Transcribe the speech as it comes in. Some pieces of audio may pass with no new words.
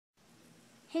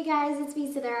Hey guys, it's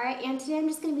me, Sidara, and today I'm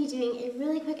just going to be doing a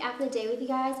really quick app of the day with you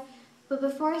guys. But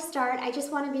before I start, I just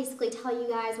want to basically tell you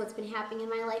guys what's been happening in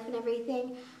my life and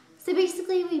everything. So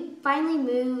basically, we finally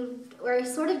moved. We're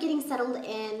sort of getting settled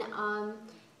in,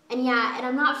 and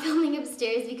I'm not filming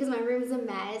upstairs because my room's a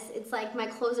mess. It's like my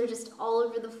clothes are just all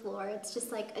over the floor. It's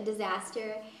just like a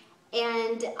disaster.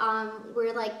 And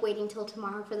we're like waiting till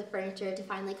tomorrow for the furniture to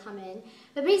finally come in.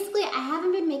 But basically, I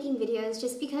haven't been making videos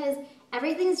just because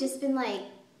everything's just been like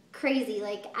crazy.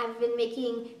 Like I've been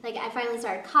making, like I finally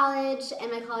started college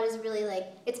and my college is really like,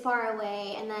 it's far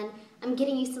away, and then I'm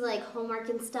getting used to like homework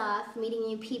and stuff, meeting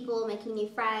new people, making new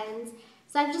friends.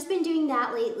 So I've just been doing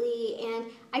that lately, and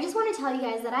I just want to tell you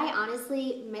guys that I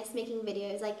honestly miss making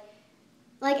videos. Like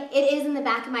it is in the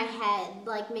back of my head,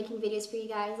 like making videos for you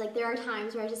guys. Like there are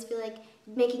times where I just feel like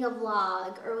making a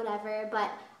vlog or whatever,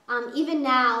 but even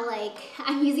now, like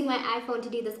I'm using my iPhone to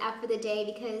do this app for the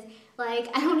day because like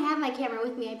I don't have my camera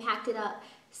with me, I packed it up.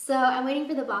 So I'm waiting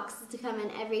for the boxes to come and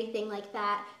everything like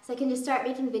that so I can just start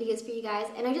making videos for you guys.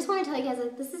 And I just want to tell you guys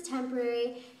that this is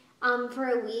temporary for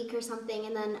a week or something,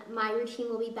 and then my routine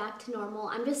will be back to normal.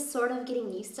 I'm just sort of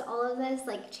getting used to all of this,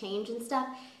 like change and stuff.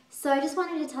 So I just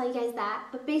wanted to tell you guys that.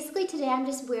 But basically today I'm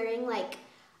just wearing like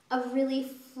a really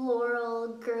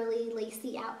floral, girly,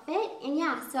 lacy outfit. And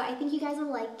yeah, so I think you guys will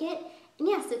like it. And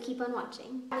yeah, so keep on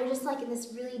watching. They're just like in this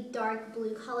really dark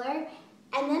blue color.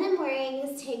 And then I'm wearing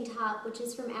this tank top, which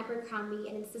is from Abercrombie,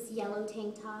 and it's this yellow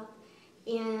tank top.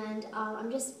 And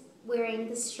I'm just wearing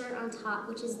this shirt on top,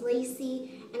 which is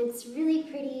lacy, and it's really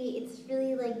pretty. It's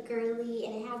really like girly,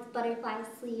 and it has butterfly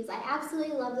sleeves. I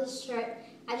absolutely love this shirt.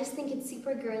 I just think it's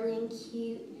super girly and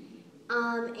cute.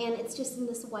 And it's just in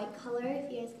this white color,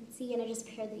 if you guys can see, and I just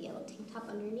paired the yellow tank top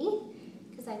underneath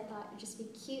because I thought it'd just be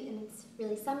cute, and it's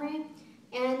really summery.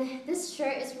 And this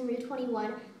shirt is from Rue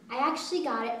 21. I actually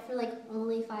got it for like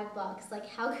only $5. Like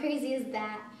how crazy is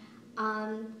that?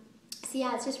 So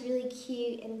yeah, it's just really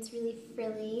cute and it's really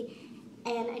frilly,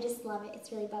 and I just love it.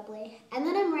 It's really bubbly. And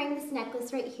then I'm wearing this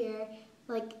necklace right here,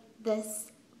 like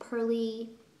this pearly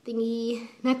thingy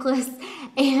necklace,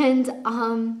 and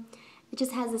it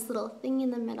just has this little thing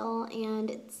in the middle, and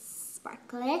it's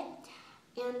sparkly.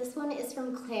 And this one is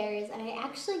from Claire's, and I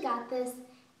actually got this,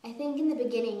 I think, in the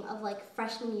beginning of like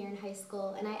freshman year in high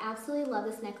school, and I absolutely love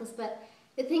this necklace. But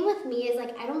the thing with me is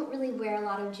like I don't really wear a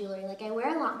lot of jewelry. Like I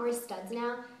wear a lot more studs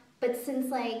now, but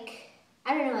since like,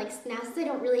 I don't know, like now since I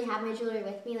don't really have my jewelry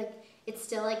with me, like it's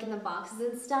still like in the boxes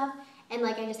and stuff, and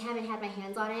like I just haven't had my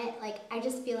hands on it, like I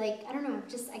just feel like, I don't know,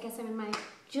 just I guess I'm in my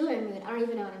jewelry mood. I don't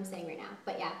even know what I'm saying right now,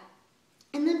 but yeah.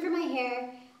 And then for my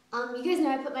hair, you guys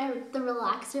know I put the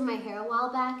relaxer in my hair a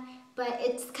while back, but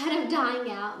it's kind of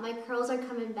dying out. My curls are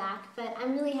coming back, but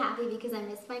I'm really happy because I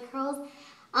miss my curls.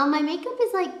 My makeup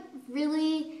is like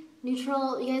really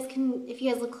neutral. You guys can, if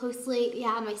you guys look closely,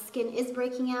 yeah, my skin is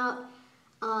breaking out.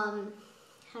 I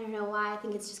don't know why. I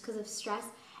think it's just because of stress.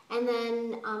 And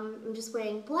then I'm just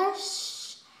wearing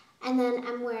blush, and then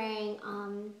I'm wearing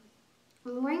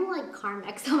like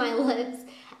Carmex on my lips,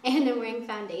 and I'm wearing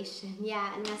foundation,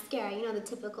 yeah, and mascara, you know, the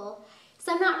typical.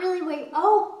 So I'm not really wearing,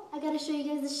 oh, I gotta show you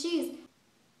guys the shoes.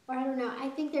 Or I don't know, I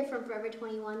think they're from Forever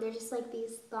 21. They're just like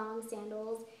these thong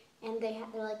sandals, and they're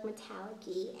like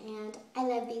metallic-y, and I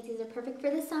love these. These are perfect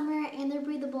for the summer, and they're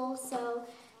breathable, so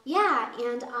yeah.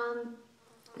 And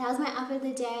that was my outfit of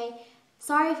the day.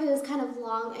 Sorry if it was kind of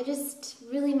long. I just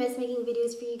really miss making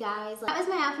videos for you guys. That was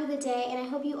my outfit of the day, and I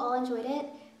hope you all enjoyed it.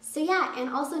 So yeah, and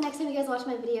also next time you guys watch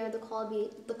my video, the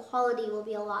quality will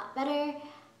be a lot better.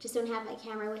 Just don't have my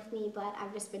camera with me, but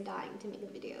I've just been dying to make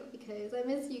a video because I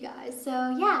miss you guys. So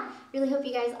yeah, really hope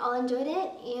you guys all enjoyed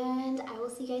it, and I will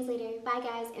see you guys later. Bye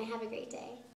guys, and have a great day.